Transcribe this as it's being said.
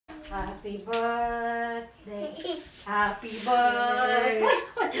Happy birthday. Happy birthday.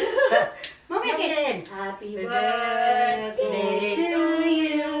 Mami, again. Happy birthday to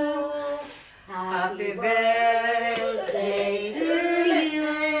you. Happy birthday to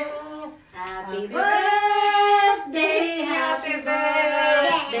you. Happy birthday. Happy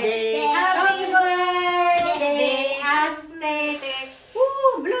birthday. Happy birthday, Aztec.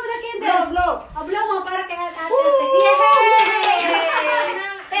 Blow the candle. Blow. Oh, blow mo para kay Aztec.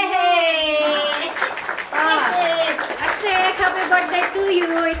 Happy birthday to you.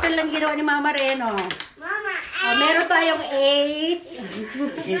 Ito lang ginawa ni Mama Reno. Mama, Meron tayong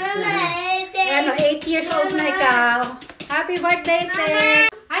 8. Mama, 8 years old na ikaw. Happy birthday, Te.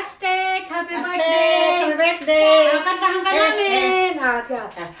 Aztec, happy birthday. Happy birthday. Kantahan ka namin.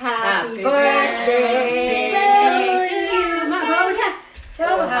 Happy birthday to you. Mama siya.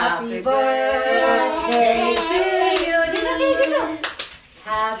 So, happy birthday to you. Dito.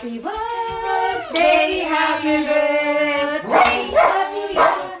 Happy birthday, happy birthday, happy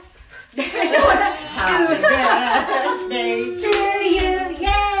birthday to you,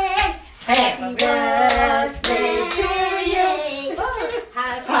 yeah. Happy birthday to you.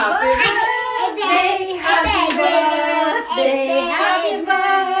 Happy birthday, happy birthday, happy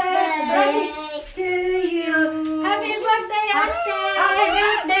birthday to you. Happy birthday, Aztec. Happy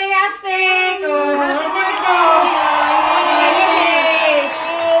birthday, Aztec. Happy birthday.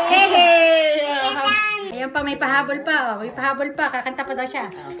 Ayan pa, may pahabol pa. May pahabol pa. Kakanta pa daw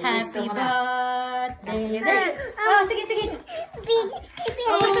siya. Happy birthday. Oh, sige.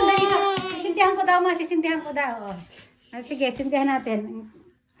 Oh, sandali ka. Sisintihan ko daw, ma. Sisintihan ko daw. Sige, sintihan natin.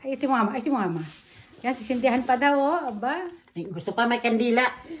 Ay, si mama. Yan, sisintihan pa daw, oh. Aba. Gusto pa may kandila.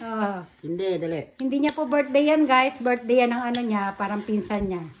 Oh. Hindi, dali. Hindi niya po birthday yan, guys. Birthday yan ng ano niya. Parang pinsan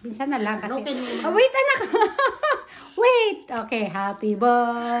niya. Pinsan na lang kasi. Oh, wait, anak. Wait. Okay, happy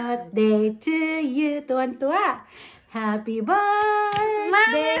birthday to you. Tuwan-tuwa. Happy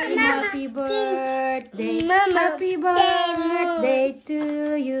birthday. Happy birthday. Happy birthday to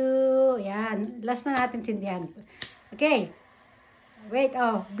you. Yan. Last na natin sindihan. Okay. Wait,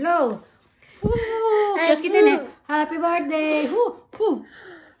 oh. Blow. Tapos kita na. Happy birthday.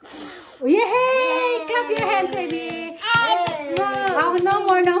 Yay! Clap your hands, baby. Oh, no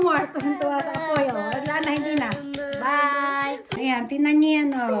more. Tuwa sa apoy, oh. Wala na, hindi na. Bye. Ayan, tinan niyo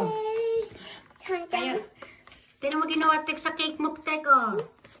yan, oh. Ayan. Tinan mo ginawa, tek, sa cake mo, tek, oh.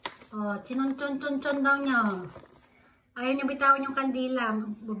 Oh, chinun-chun-chun-chun daw niya. Ayaw niya bitawan yung kandila.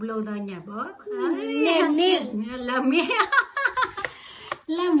 Bublow daw niya, bo.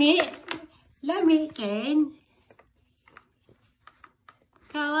 Lami, Ken.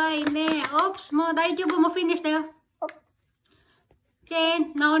 Kawaii ne. Oops, mo. Dahil yung mo finish na yun. Ken,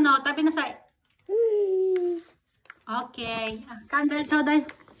 no. Tabi na sa... Okay. Candle, choday.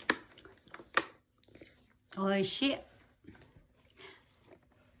 Oh, shit.